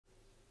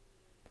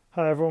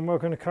Hi everyone,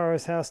 welcome to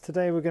Cara's house.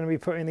 Today we're going to be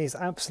putting these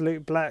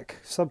Absolute Black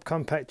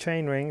subcompact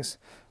chain rings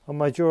on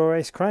my Dura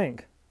Ace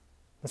crank.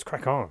 Let's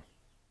crack on.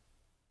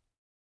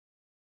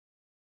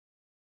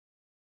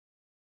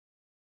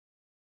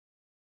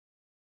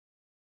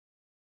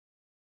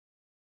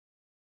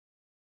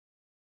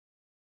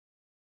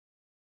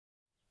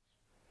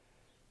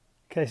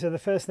 Okay, so the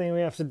first thing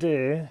we have to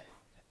do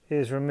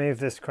is remove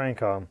this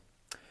crank arm.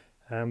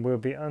 And we'll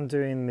be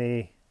undoing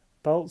the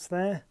bolts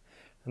there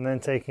and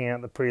then taking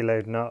out the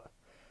preload nut.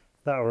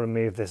 That will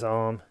remove this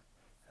arm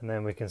and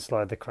then we can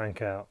slide the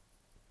crank out.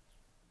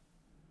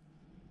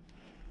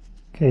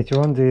 Okay,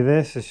 to undo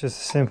this, it's just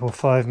a simple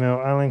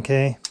 5mm Allen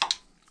key.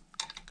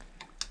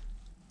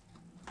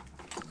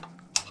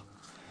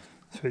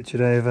 Switch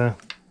it over.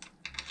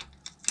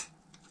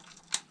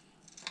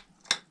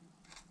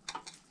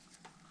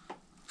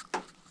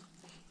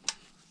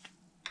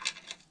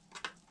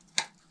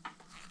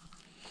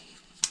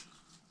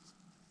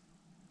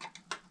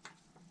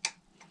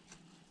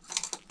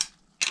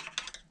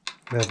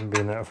 We haven't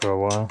been out for a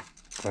while.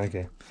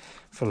 Okay,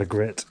 full of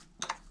grit.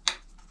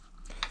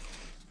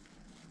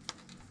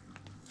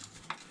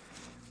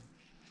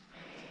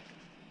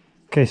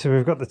 Okay, so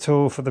we've got the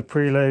tool for the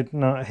preload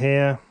nut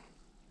here.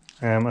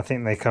 I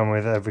think they come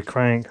with every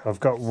crank. I've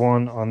got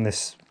one on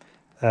this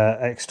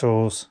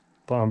X-Tools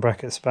bottom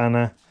bracket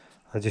spanner.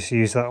 I just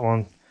use that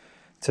one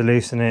to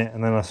loosen it,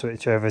 and then I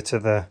switch over to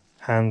the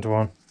hand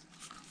one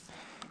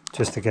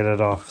just to get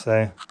it off.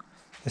 So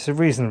it's a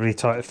reasonably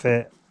tight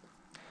fit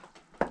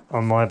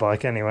on my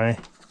bike anyway.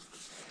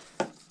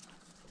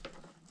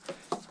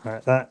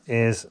 Right, that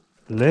is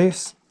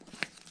loose.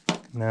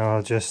 Now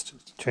I'll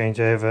just change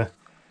over,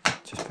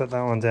 just put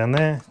that one down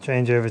there,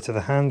 change over to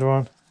the hand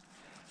one.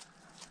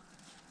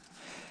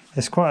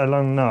 It's quite a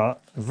long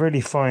nut, a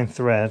really fine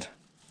thread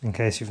in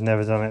case you've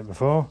never done it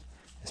before.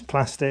 It's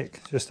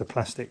plastic, just a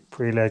plastic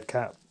preload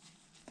cap.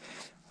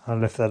 I'll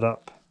lift that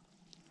up.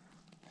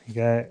 There you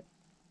go.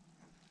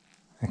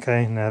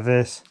 Okay, now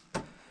this,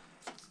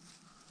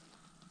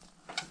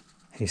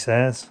 he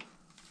says,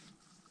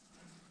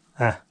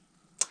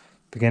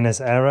 beginner's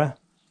error.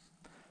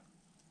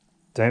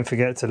 Don't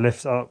forget to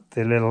lift up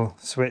the little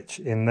switch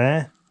in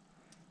there,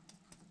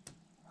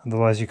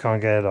 otherwise you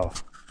can't get it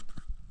off.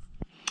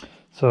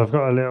 So I've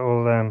got a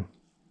little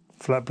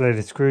flat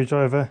bladed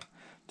screwdriver,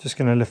 just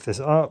going to lift this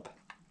up.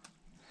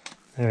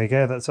 There we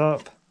go, that's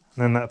up,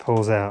 and then that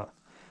pulls out.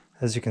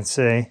 As you can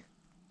see,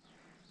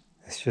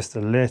 it's just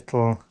a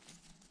little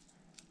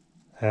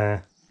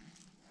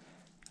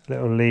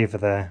lever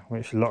there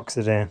which locks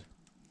it in.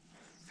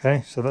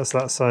 Okay, so that's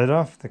that side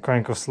off. The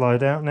crank will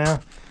slide out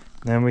now,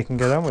 and then we can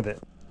get on with it.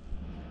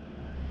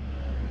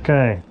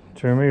 Okay,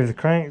 to remove the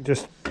crank,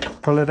 just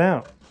pull it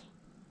out.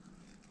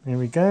 Here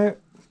we go,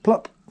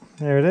 plop,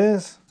 there it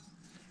is.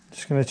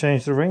 Just going to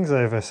change the rings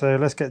over. So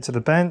let's get to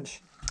the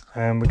bench,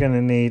 and we're going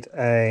to need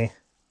a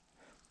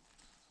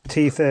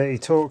T30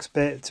 Torx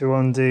bit to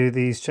undo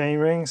these chain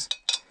rings.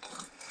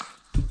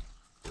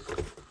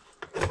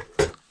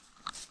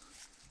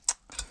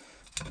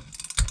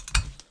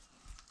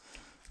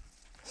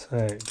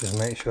 So just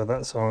make sure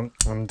that's on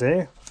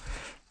undo.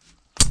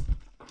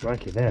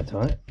 Crikey, they're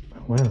tight.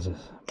 Wowzers.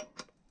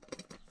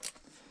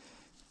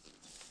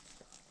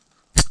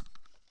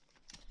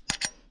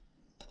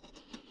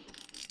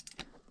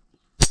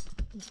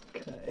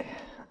 Okay,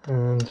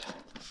 and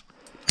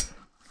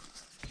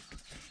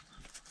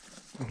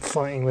I'm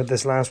fighting with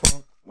this last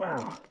one.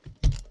 Wow.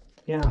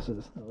 Yeah,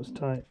 that was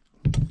tight.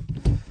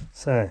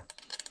 So,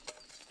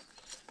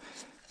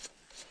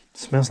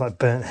 smells like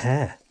burnt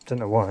hair. Don't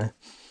know why.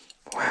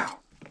 Wow.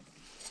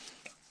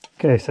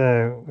 Okay,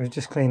 so we've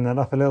just cleaned that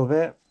up a little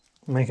bit,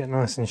 make it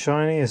nice and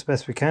shiny as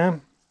best we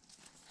can.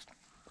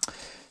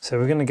 So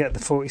we're going to get the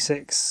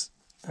 46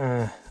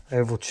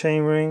 oval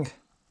chain ring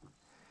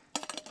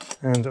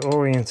and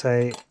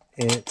orientate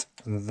it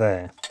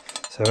there.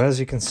 So as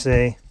you can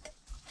see,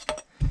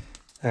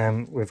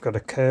 we've got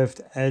a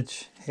curved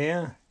edge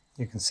here.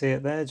 You can see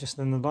it there just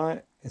in the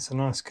light. It's a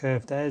nice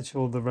curved edge.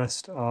 All the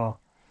rest are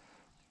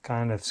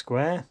kind of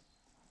square.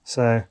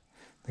 So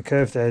the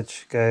curved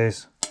edge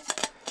goes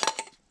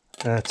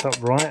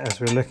top right as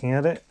we're looking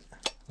at it,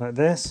 like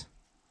this.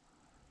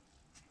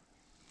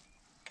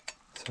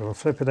 So we'll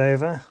flip it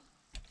over,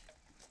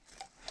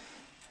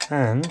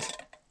 and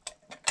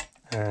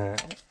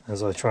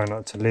as I try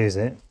not to lose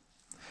it,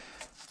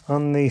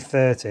 on the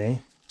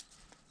 30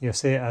 you'll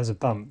see it has a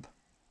bump.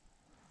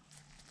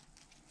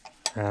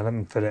 Let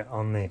me put it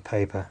on the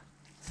paper.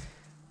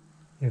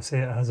 You'll see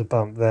it has a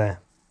bump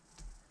there,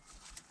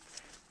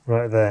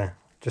 right there,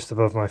 just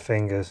above my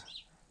fingers.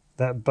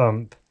 That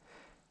bump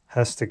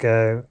has to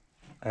go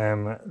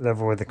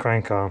level with the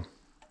crank arm.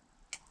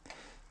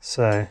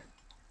 So,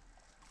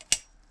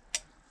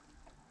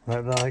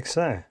 like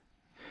so.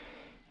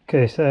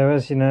 Okay, so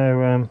as you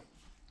know,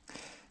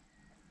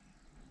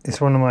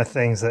 it's one of my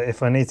things that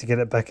if I need to get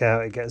it back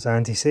out, it gets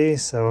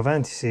anti-seized. So I've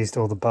anti-seized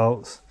all the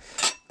bolts.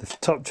 The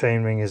top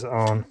chain ring is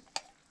on.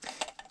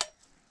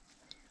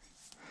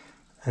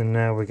 And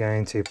now we're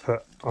going to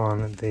put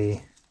on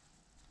the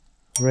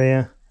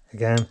rear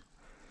again.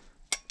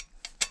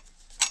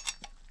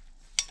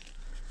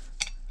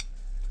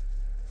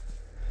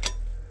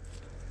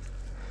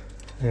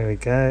 There we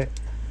go.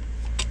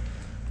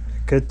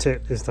 A good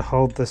tip is to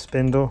hold the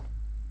spindle,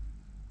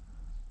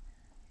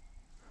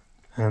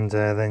 and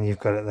then you've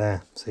got it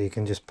there, so you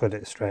can just put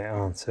it straight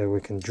on. So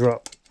we can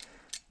drop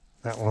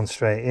that one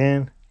straight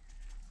in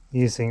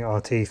using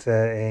our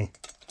T30.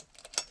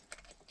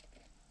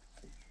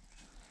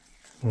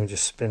 We'll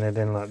just spin it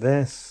in like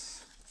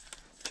this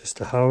just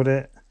to hold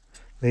it.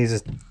 These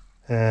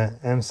are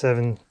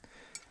M7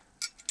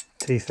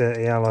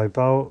 T30 alloy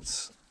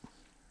bolts,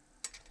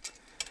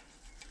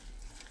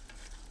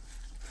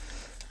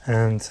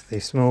 and the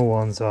small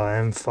ones are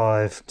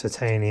M5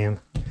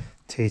 titanium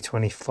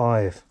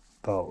T25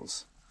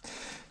 bolts.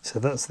 So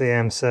that's the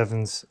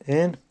M7s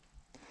in.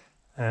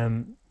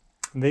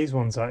 These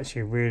ones are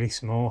actually really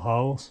small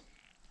holes.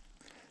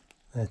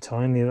 They're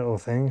tiny little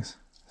things.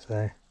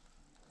 So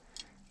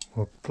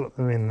we'll plop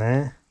them in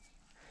there.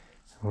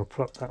 We'll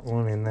plop that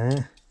one in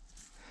there.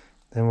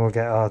 Then we'll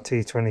get our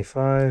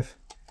T25.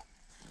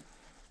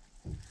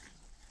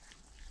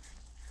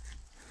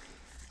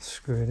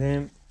 Screw it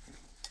in.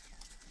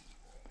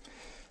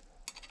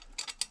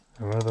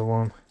 Our other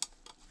one.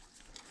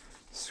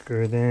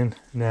 Screw it in.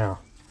 Now,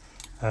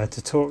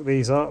 to torque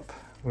these up,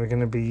 we're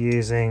going to be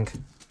using...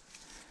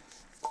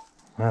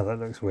 Wow, that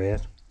looks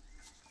weird.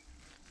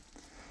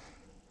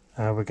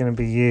 We're going to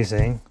be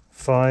using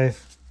 4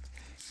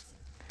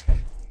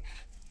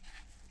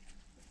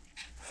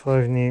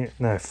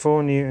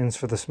 newtons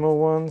for the small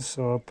ones,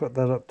 so I'll put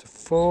that up to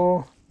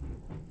 4.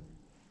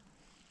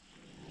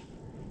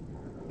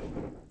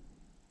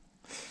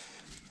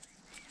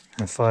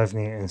 And 5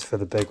 newtons for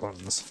the big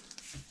ones.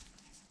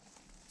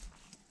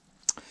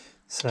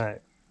 So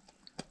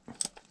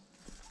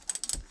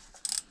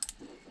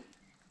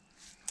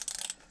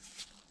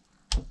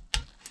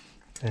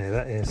okay,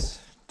 that is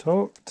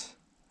torqued.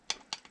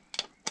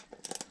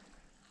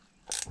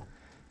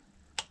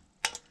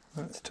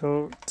 That's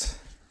torqued.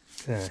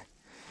 Okay,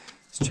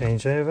 let's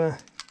change over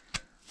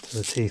to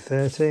the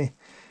T30.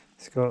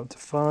 Let's go up to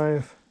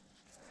 5,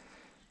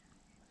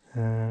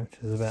 which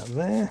is about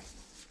there.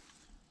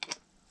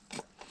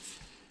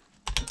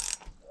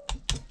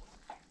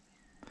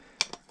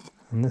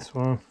 And this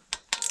one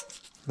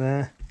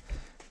there.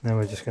 Now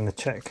we're just going to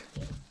check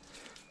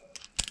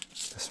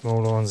the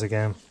smaller ones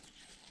again.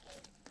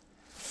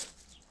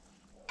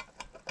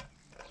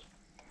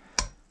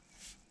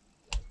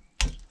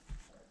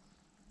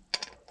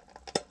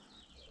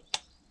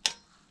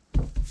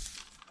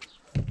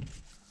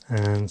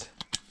 And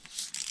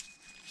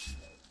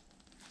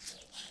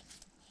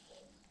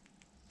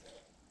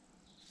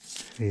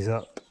these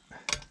up.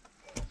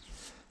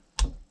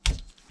 There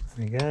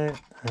we go.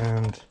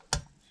 And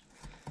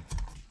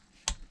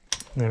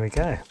there we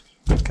go.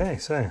 Okay,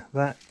 so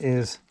that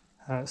is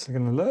how it's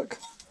going to look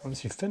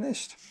once you've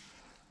finished.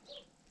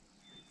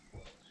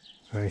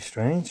 Very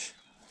strange.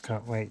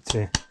 Can't wait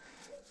to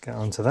get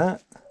onto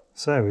that.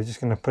 So we're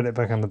just going to put it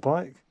back on the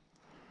bike.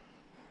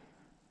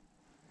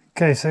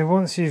 Okay, so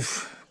once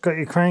you've got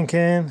your crank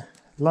in,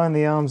 line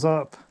the arms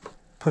up,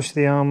 push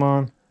the arm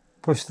on,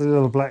 push the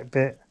little black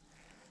bit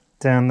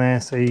down there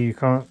so you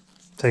can't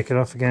take it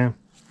off again.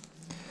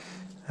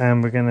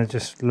 And we're going to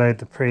just load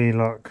the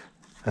pre-lock,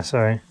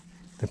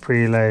 the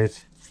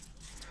preload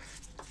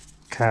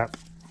cap.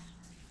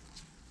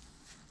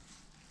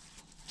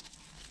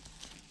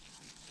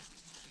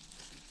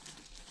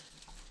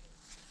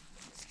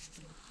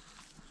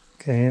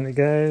 Okay, in it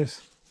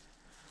goes.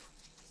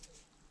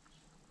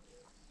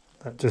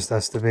 That just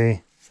has to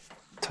be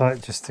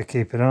tight just to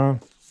keep it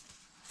on.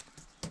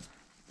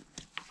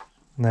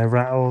 No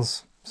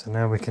rattles, so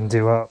now we can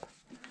do up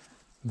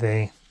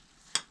the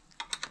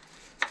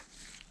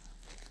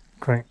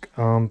crank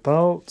arm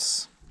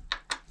bolts.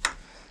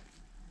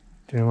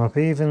 Do them up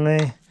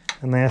evenly,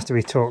 and they have to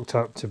be torqued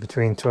up to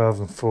between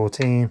 12 and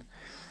 14.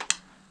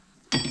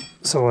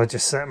 So I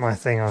just set my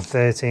thing on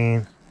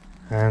 13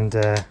 and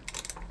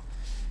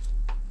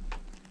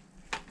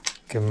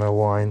give them a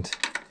wind.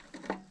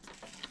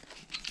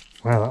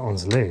 Wow, that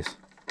one's loose.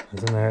 I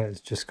don't know, it's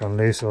just gone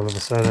loose all of a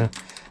sudden.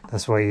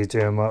 That's why you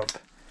do them up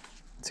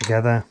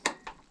together.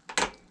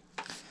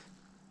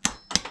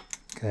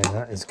 Okay,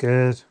 that is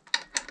good.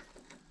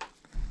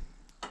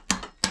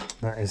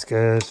 That is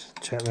good.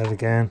 Check that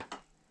again.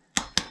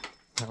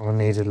 That one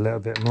needed a little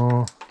bit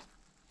more.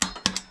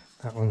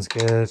 That one's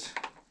good.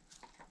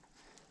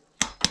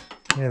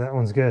 Yeah, that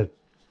one's good.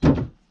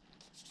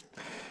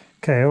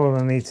 Okay, all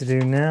I need to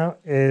do now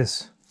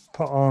is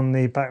put on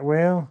the back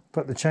wheel,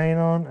 put the chain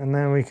on, and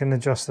then we can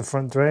adjust the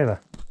front derailleur.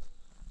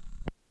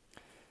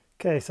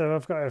 Okay, so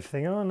I've got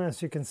everything on,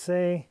 as you can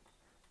see.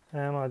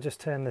 I'll just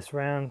turn this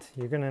round.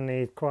 You're going to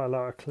need quite a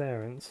lot of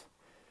clearance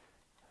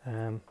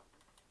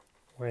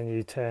when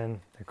you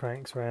turn the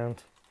cranks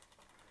round.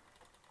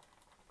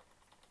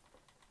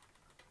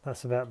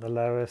 That's about the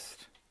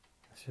lowest.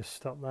 Let's just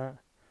stop that.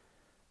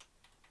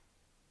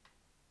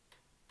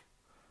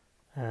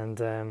 And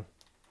the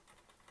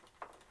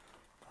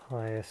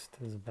highest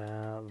is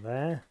about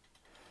there.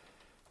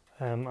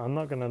 I'm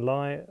not going to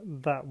lie,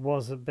 that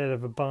was a bit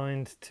of a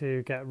bind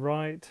to get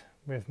right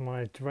with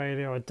my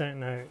derailleur. I don't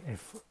know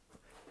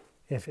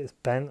if it's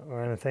bent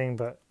or anything,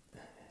 but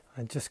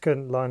I just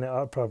couldn't line it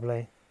up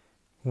properly.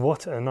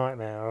 What a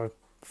nightmare. I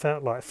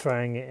felt like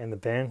throwing it in the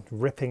bin,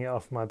 ripping it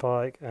off my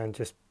bike and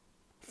just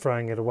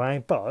throwing it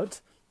away,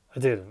 but I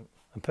didn't.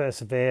 I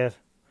persevered.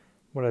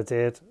 What I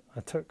did, I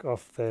took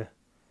off the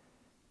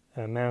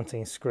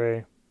mounting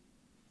screw,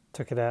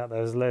 took it out.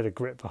 There was a load of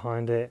grip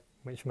behind it,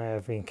 which may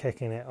have been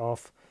kicking it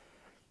off.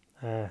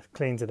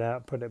 Cleaned it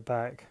out, put it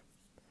back,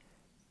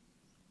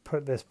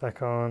 put this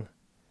back on.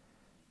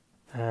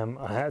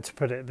 I had to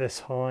put it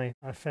this high.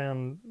 I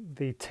found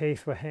the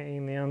teeth were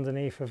hitting the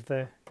underneath of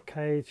the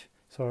cage,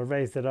 so I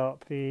raised it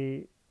up.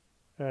 The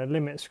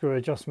limit screw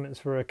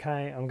adjustments were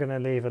okay. I'm going to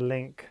leave a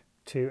link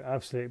to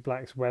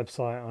AbsoluteBlack's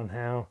website on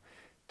how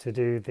to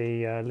do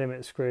the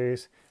limit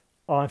screws.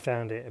 I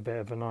found it a bit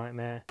of a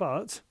nightmare,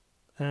 but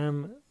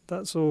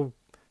that's all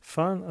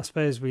fun. I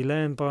suppose we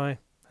learn by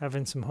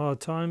having some hard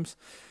times.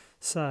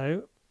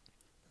 So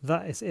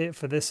that is it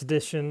for this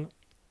edition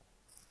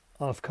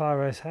of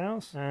Cairo's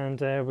house, and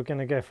we're going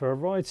to go for a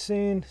ride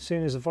soon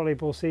as the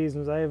volleyball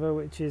season's over,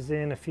 which is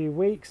in a few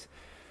weeks.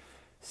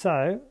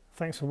 So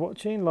thanks for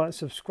watching, like,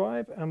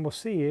 subscribe, and we'll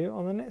see you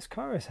on the next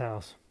Cairo's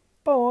house.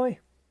 Bye.